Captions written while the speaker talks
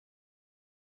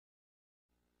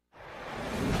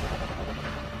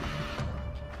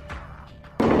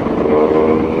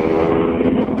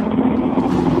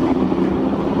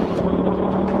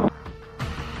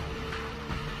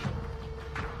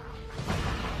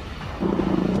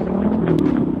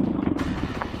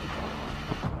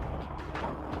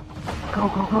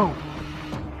go.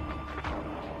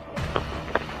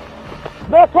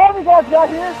 No, Tommy guys got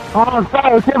here. Oh, I'm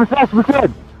sorry. Let's get as fast as we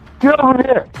could. Get over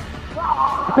here.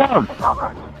 Get down.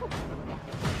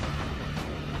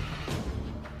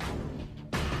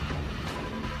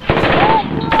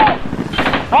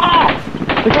 Ah!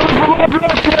 They're coming from our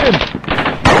direction.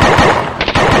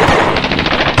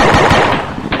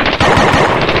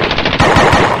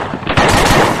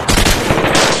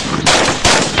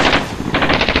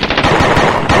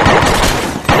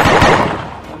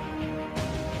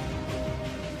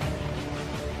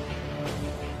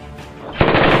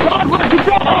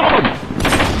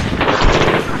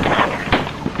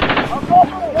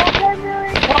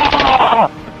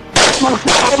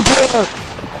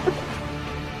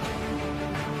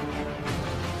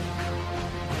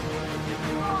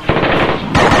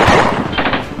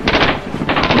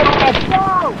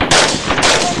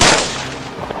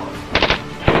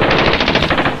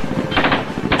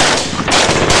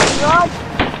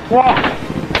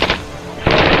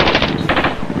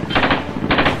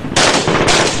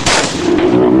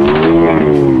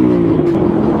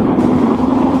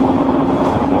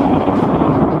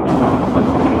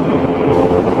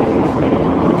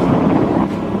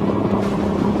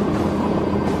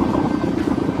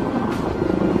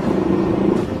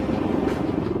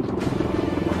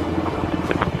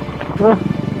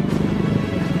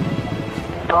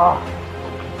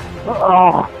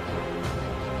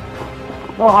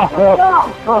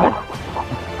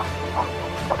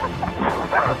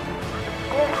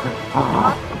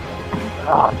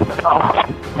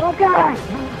 Okay.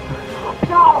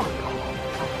 Go.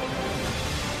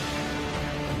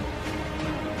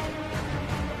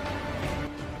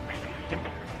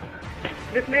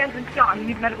 This man's been shot. He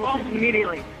needs medical attention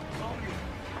immediately.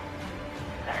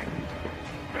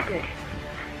 Okay.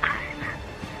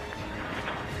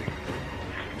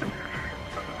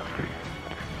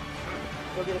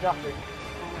 Go get a doctor.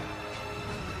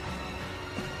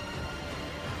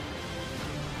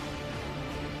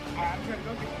 I'm gonna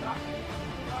go get a doctor.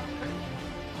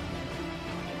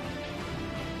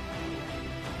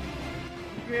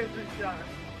 This man's been shot.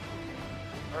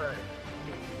 Alright.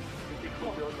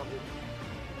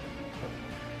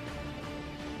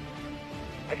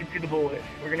 I can see the bullet.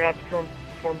 We're gonna have to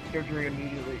perform surgery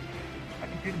immediately. I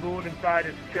can see the bullet inside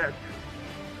his chest.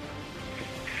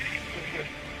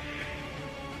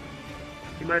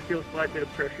 You might feel a slight bit of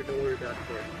pressure, don't worry about it.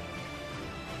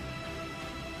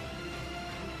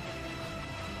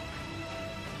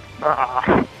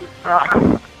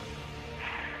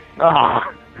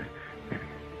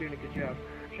 Doing a good job.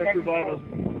 Check your vitals.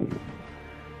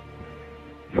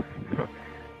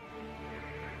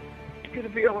 It's gonna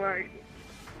be alright.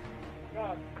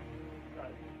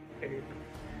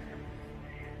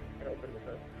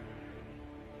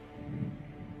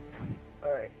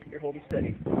 Alright, you're holding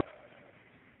steady.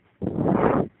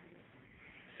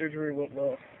 Surgery went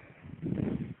well.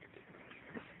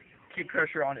 Keep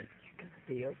pressure on it. You're gonna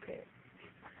be okay.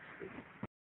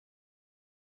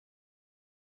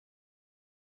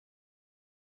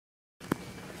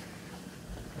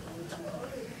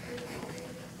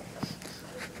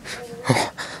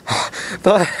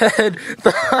 The head.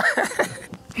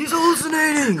 He's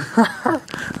hallucinating!